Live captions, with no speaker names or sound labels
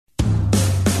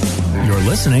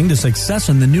listening to Success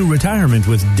in the New Retirement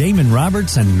with Damon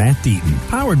Roberts and Matt Deaton,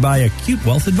 powered by Acute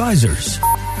Wealth Advisors.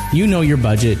 You know your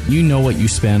budget. You know what you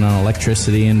spend on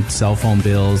electricity and cell phone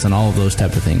bills and all of those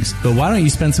type of things. But why don't you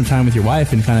spend some time with your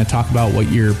wife and kind of talk about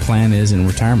what your plan is in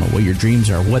retirement, what your dreams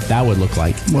are, what that would look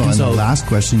like? Well, and the last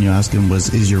question you asked him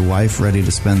was, is your wife ready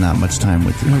to spend that much time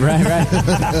with you? Right.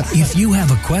 If you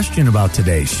have a question about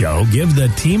today's show, give the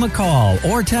team a call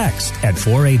or text at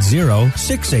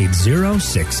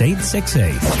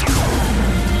 480-680-6868.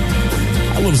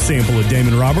 A little sample of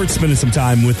Damon Roberts spending some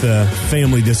time with the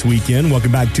family this weekend.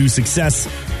 Welcome back to Success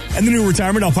and the New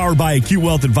Retirement, all powered by Acute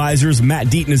Wealth Advisors. Matt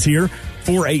Deaton is here,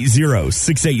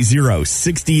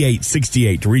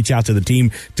 480-680-6868 to reach out to the team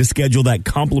to schedule that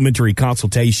complimentary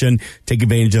consultation. Take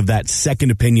advantage of that second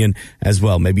opinion as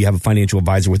well. Maybe you have a financial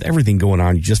advisor with everything going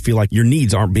on. You just feel like your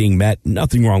needs aren't being met.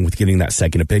 Nothing wrong with getting that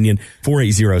second opinion.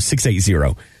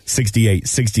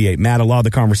 480-680-6868. Matt, a lot of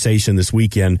the conversation this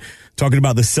weekend talking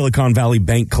about the Silicon Valley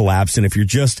Bank collapse. And if you're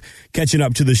just catching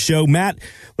up to the show, Matt,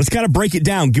 let's kind of break it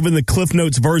down. Given the Cliff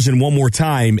Notes version one more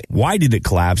time, why did it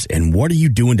collapse and what are you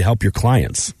doing to help your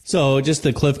clients? So just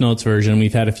the Cliff Notes version,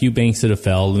 we've had a few banks that have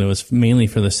failed, and it was mainly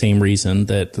for the same reason,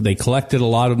 that they collected a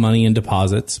lot of money in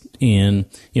deposits in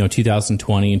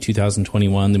 2020 and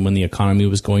 2021 when the economy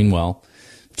was going well.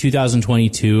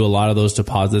 2022, a lot of those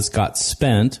deposits got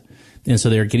spent, and so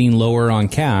they're getting lower on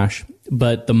cash.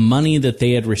 But the money that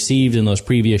they had received in those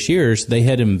previous years, they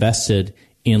had invested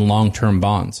in long-term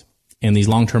bonds. And these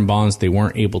long-term bonds, they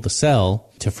weren't able to sell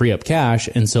to free up cash.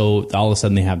 And so all of a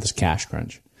sudden they have this cash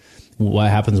crunch. What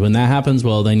happens when that happens?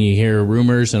 Well, then you hear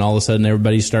rumors and all of a sudden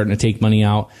everybody's starting to take money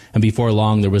out. And before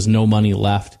long, there was no money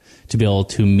left to be able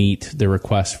to meet the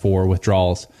request for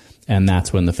withdrawals. And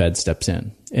that's when the Fed steps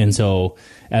in. And so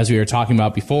as we were talking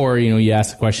about before, you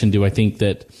asked the question, do I think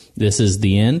that this is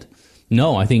the end?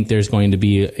 No, I think there's going to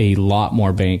be a lot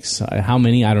more banks. How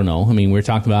many? I don't know. I mean, we were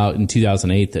talking about in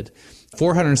 2008 that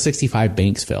 465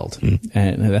 banks failed.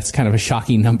 And that's kind of a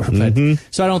shocking number. But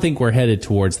so I don't think we're headed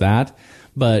towards that.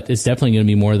 But it's definitely going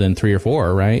to be more than 3 or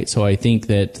 4, right? So I think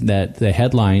that the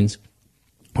headlines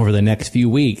over the next few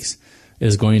weeks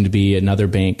is going to be another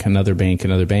bank, another bank,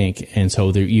 another bank. And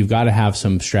so you've got to have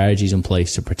some strategies in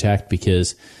place to protect,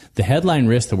 because the headline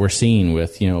risk that we're seeing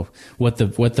with, what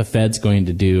the Fed's going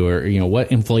to do, or,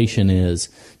 what inflation is,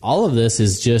 all of this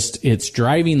is just, it's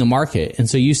driving the market. And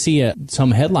so you see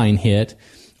some headline hit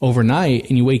overnight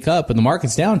and you wake up and the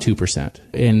market's down 2%.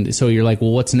 And so you're like,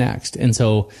 well, what's next? And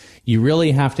so you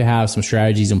really have to have some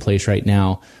strategies in place right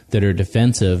now that are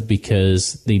defensive,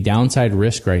 because the downside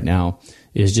risk right now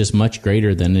is just much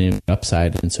greater than the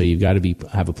upside. And so you've got to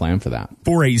have a plan for that.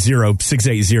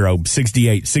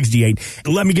 480-680-6868.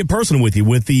 Let me get personal with you,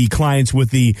 with the clients,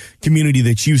 with the community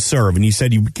that you serve. And you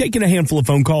said you've taken a handful of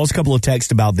phone calls, a couple of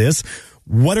texts about this.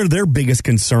 What are their biggest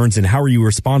concerns and how are you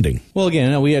responding? Well,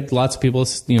 again, we had lots of people,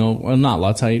 well, not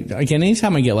lots.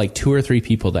 Anytime I get like 2 or 3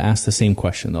 people to ask the same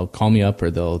question, they'll call me up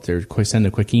or they'll send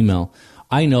a quick email.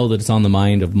 I know that it's on the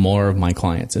mind of more of my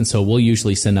clients. And so we'll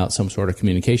usually send out some sort of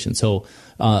communication. So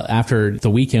after the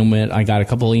weekend went, I got a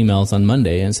couple of emails on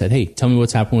Monday and said, hey, tell me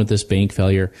what's happened with this bank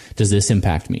failure. Does this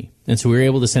impact me? And so we were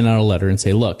able to send out a letter and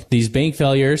say, look, these bank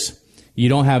failures, you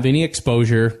don't have any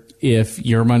exposure if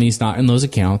your money's not in those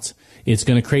accounts. It's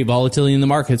going to create volatility in the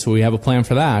market, so we have a plan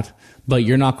for that. But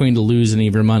you're not going to lose any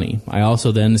of your money. I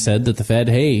also then said that the Fed,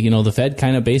 the Fed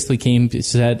kind of basically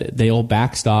said they'll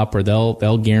backstop or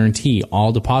they'll guarantee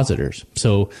all depositors.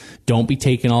 So don't be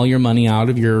taking all your money out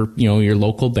of your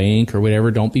local bank or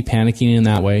whatever. Don't be panicking in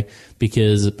that way,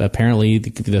 because apparently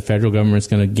the federal government's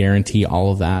going to guarantee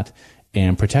all of that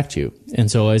and protect you.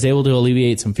 And so I was able to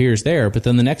alleviate some fears there. But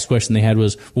then the next question they had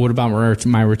was, well, what about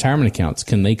my retirement accounts?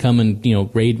 Can they come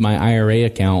and, raid my IRA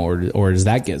account or does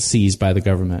that get seized by the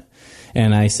government?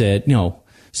 And I said, no.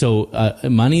 So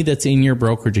money that's in your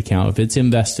brokerage account, if it's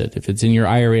invested, if it's in your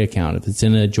IRA account, if it's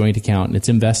in a joint account and it's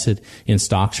invested in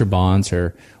stocks or bonds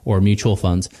or mutual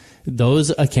funds, those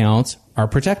accounts are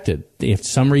protected. If for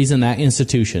some reason that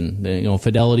institution,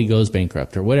 Fidelity goes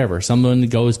bankrupt or whatever, someone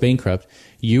goes bankrupt,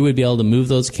 you would be able to move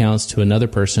those accounts to another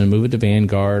person, move it to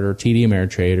Vanguard or TD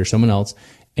Ameritrade or someone else,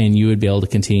 and you would be able to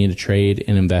continue to trade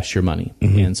and invest your money.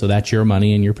 And so that's your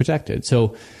money and you're protected.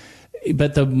 So,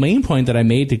 but the main point that I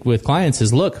made with clients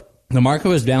is, look, the market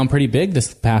was down pretty big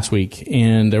this past week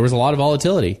and there was a lot of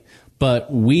volatility,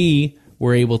 but we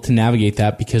were able to navigate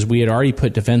that because we had already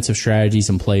put defensive strategies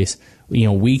in place,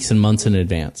 weeks and months in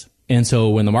advance. And so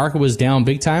when the market was down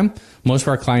big time, most of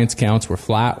our clients' accounts were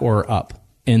flat or up.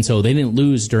 And so they didn't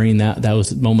lose during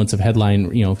those moments of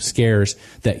headline, scares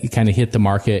that kind of hit the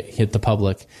market, hit the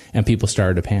public, and people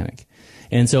started to panic.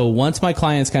 And so once my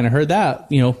clients kind of heard that,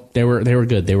 they were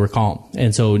good. They were calm.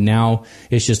 And so now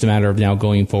it's just a matter of now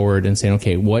going forward and saying,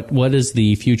 okay, what does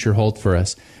the future hold for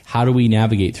us? How do we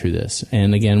navigate through this?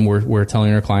 And again, we're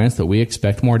telling our clients that we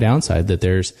expect more downside, that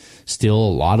there's still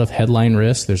a lot of headline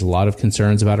risk. There's a lot of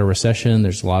concerns about a recession.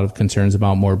 There's a lot of concerns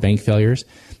about more bank failures.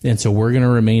 And so we're going to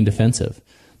remain defensive.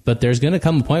 But there's going to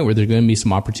come a point where there's going to be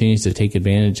some opportunities to take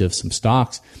advantage of some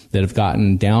stocks that have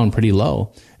gotten down pretty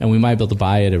low, and we might be able to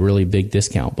buy at a really big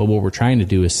discount. But what we're trying to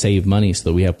do is save money so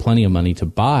that we have plenty of money to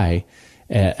buy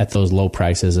at those low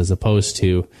prices, as opposed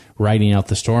to riding out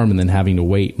the storm and then having to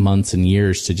wait months and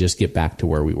years to just get back to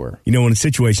where we were. When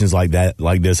situations like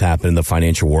this happen in the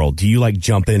financial world, do you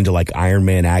jump into Iron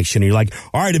Man action? And you're like,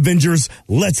 all right, Avengers,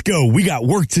 let's go. We got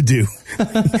work to do.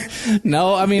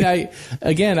 No, I mean,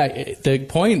 the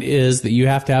point is that you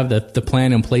have to have the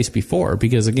plan in place before,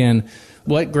 because again,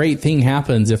 what great thing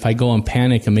happens if I go and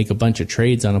panic and make a bunch of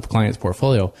trades on a client's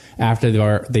portfolio after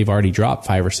they've already dropped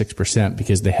 5 or 6%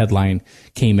 because the headline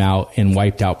came out and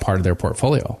wiped out part of their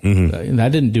portfolio? Mm-hmm.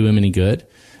 That didn't do him any good.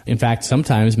 In fact,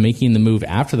 sometimes making the move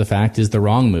after the fact is the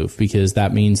wrong move, because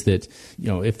that means that,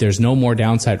 if there's no more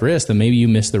downside risk, then maybe you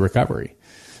miss the recovery.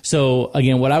 So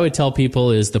again, what I would tell people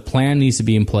is the plan needs to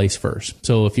be in place first.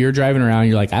 So if you're driving around,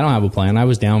 you're like, I don't have a plan. I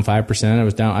was down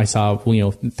 5%. I saw,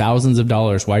 thousands of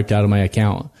dollars wiped out of my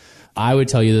account. I would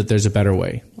tell you that there's a better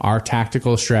way. Our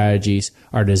tactical strategies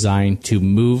are designed to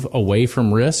move away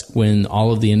from risk when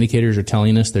all of the indicators are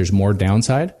telling us there's more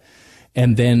downside.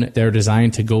 And then they're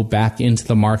designed to go back into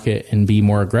the market and be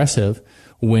more aggressive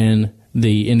when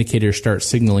the indicators start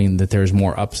signaling that there's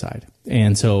more upside.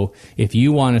 And so if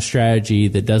you want a strategy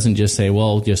that doesn't just say,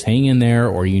 well, just hang in there,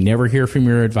 or you never hear from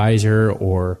your advisor,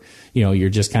 or, you're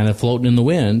just kind of floating in the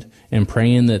wind and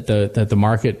praying that the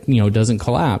market, doesn't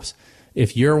collapse.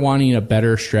 If you're wanting a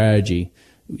better strategy,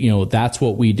 that's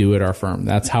what we do at our firm.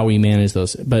 That's how we manage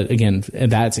those. But again,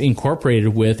 that's incorporated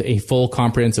with a full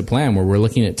comprehensive plan where we're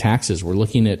looking at taxes. We're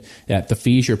looking at the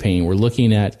fees you're paying. We're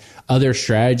looking at other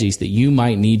strategies that you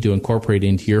might need to incorporate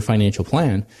into your financial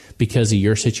plan because of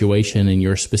your situation and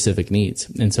your specific needs.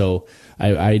 And so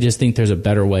I just think there's a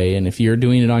better way. And if you're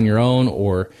doing it on your own,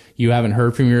 or you haven't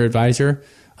heard from your advisor,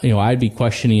 I'd be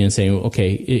questioning and saying,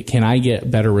 okay, can I get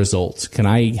better results? Can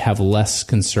I have less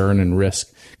concern and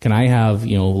risk? Can I have,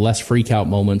 less freak out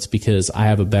moments because I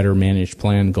have a better managed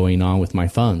plan going on with my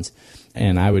funds?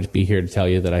 And I would be here to tell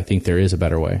you that I think there is a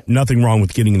better way. Nothing wrong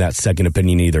with getting that second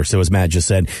opinion either. So as Matt just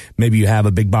said, maybe you have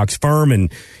a big box firm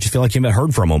and just feel like you haven't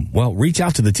heard from them. Well, reach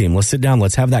out to the team. Let's sit down.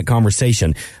 Let's have that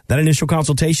conversation. That initial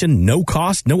consultation, no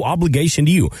cost, no obligation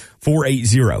to you.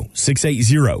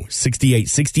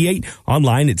 480-680-6868.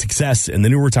 Online at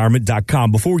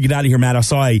successinthenewretirement.com. Before we get out of here, Matt, I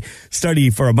saw a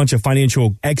study for a bunch of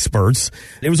financial experts.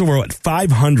 It was over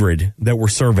 500 that were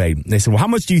surveyed. They said, well, how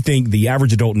much do you think the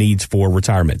average adult needs for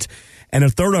retirement? And a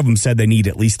third of them said they need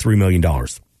at least $3 million.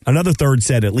 Another third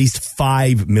said at least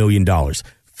 $5 million.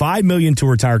 $5 million to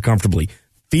retire comfortably.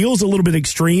 Feels a little bit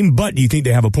extreme, but do you think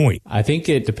they have a point? I think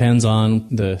it depends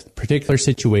on the particular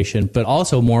situation, but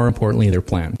also more importantly, their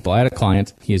plan. Well, I had a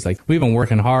client. He's like, we've been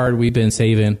working hard. We've been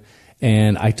saving.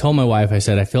 And I told my wife, I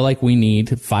said, I feel like we need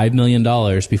 $5 million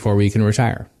before we can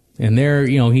retire. And they're,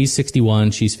 he's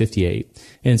 61, she's 58.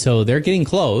 And so they're getting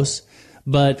close.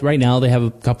 But right now they have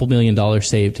a couple $1 million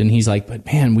saved. And he's like, but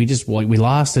man, we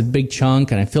lost a big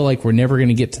chunk, and I feel like we're never going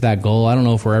to get to that goal. I don't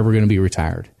know if we're ever going to be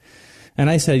retired.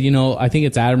 And I said, I think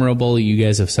it's admirable that you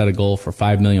guys have set a goal for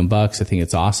 $5 million. I think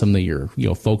it's awesome that you're,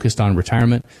 focused on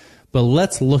retirement. But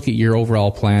let's look at your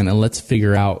overall plan and let's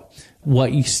figure out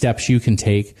what steps you can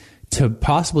take to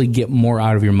possibly get more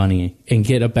out of your money and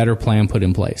get a better plan put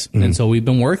in place. Mm-hmm. And so we've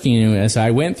been working. As I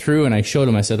went through and I showed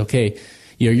him, I said, okay,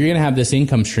 you're going to have this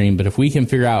income stream, but if we can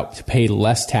figure out to pay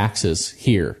less taxes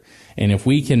here, and if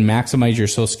we can maximize your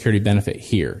Social Security benefit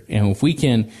here, and if we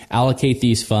can allocate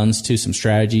these funds to some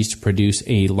strategies to produce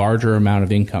a larger amount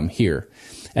of income here,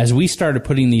 as we started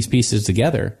putting these pieces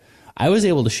together, I was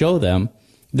able to show them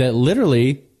that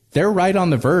literally they're right on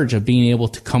the verge of being able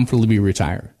to comfortably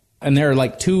retire. And they're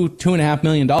like $2.5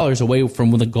 million away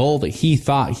from the goal that he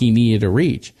thought he needed to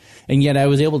reach. And yet I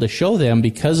was able to show them,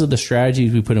 because of the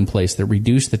strategies we put in place that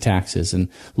reduced the taxes and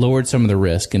lowered some of the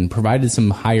risk and provided some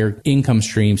higher income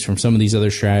streams from some of these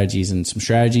other strategies and some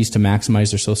strategies to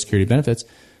maximize their Social Security benefits,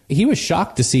 he was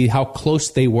shocked to see how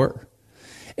close they were.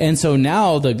 And so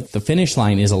now the finish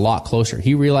line is a lot closer.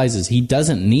 He realizes he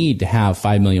doesn't need to have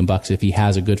 $5 million if he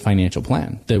has a good financial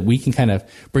plan, that we can kind of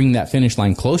bring that finish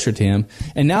line closer to him.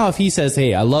 And now if he says,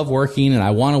 hey, I love working and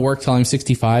I want to work till I'm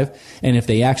 65, and if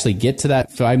they actually get to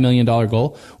that $5 million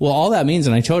goal, well, all that means,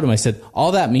 and I showed him, I said,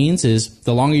 all that means is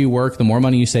the longer you work, the more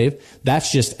money you save.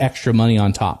 That's just extra money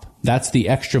on top. That's the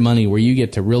extra money where you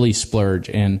get to really splurge.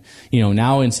 And,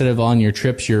 now instead of on your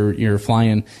trips, you're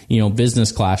flying,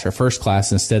 business class or first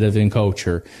class instead of in coach,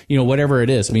 or, whatever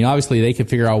it is. I mean, obviously they could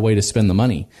figure out a way to spend the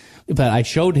money, but I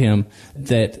showed him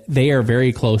that they are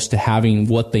very close to having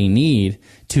what they need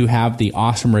to have the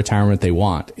awesome retirement they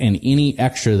want. And any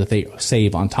extra that they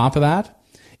save on top of that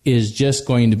is just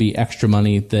going to be extra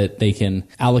money that they can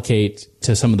allocate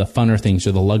to some of the funner things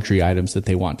or the luxury items that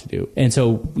they want to do. And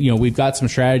so, we've got some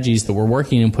strategies that we're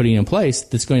working and putting in place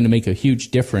that's going to make a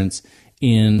huge difference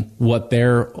in what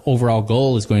their overall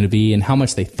goal is going to be and how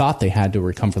much they thought they had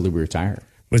to comfortably retire.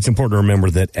 But it's important to remember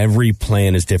that every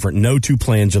plan is different. No two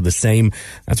plans are the same.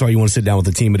 That's why you want to sit down with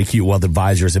the team at Acute Wealth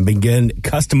Advisors and begin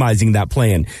customizing that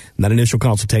plan. And that initial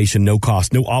consultation, no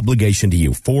cost, no obligation to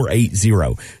you.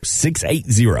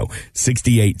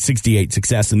 480-680-6868.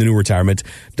 Success in the new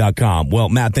retirement.com. Well,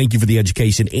 Matt, thank you for the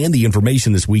education and the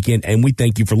information this weekend. And we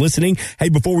thank you for listening. Hey,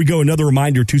 before we go, another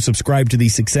reminder to subscribe to the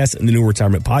Success in the New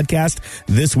Retirement podcast,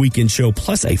 this weekend show,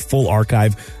 plus a full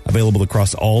archive available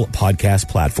across all podcast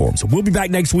platforms. We'll be back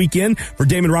next weekend. For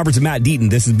Damon Roberts and Matt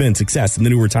Deaton, this has been Success in the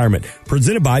New Retirement,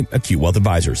 presented by Acute Wealth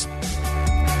Advisors.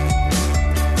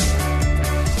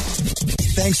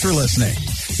 Thanks for listening.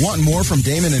 Want more from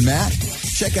Damon and Matt?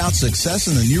 Check out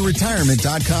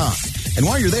successinthenewretirement.com. And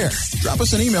while you're there, drop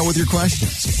us an email with your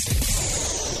questions.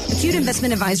 Acute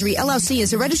Investment Advisory, LLC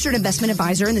is a registered investment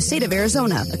advisor in the state of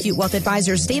Arizona. Acute Wealth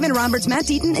Advisors Damon Roberts, Matt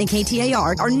Deaton, and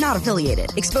KTAR are not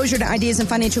affiliated. Exposure to ideas and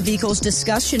financial vehicles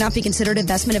discussed should not be considered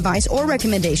investment advice or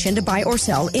recommendation to buy or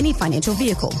sell any financial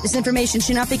vehicle. This information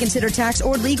should not be considered tax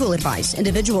or legal advice.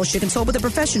 Individuals should consult with a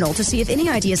professional to see if any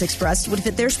ideas expressed would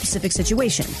fit their specific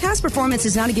situation. Past performance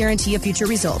is not a guarantee of future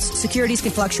results. Securities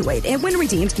can fluctuate, and when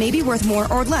redeemed, may be worth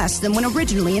more or less than when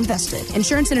originally invested.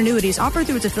 Insurance and annuities offered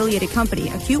through its affiliated company,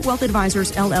 Acute Wealth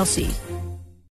Advisors, LLC.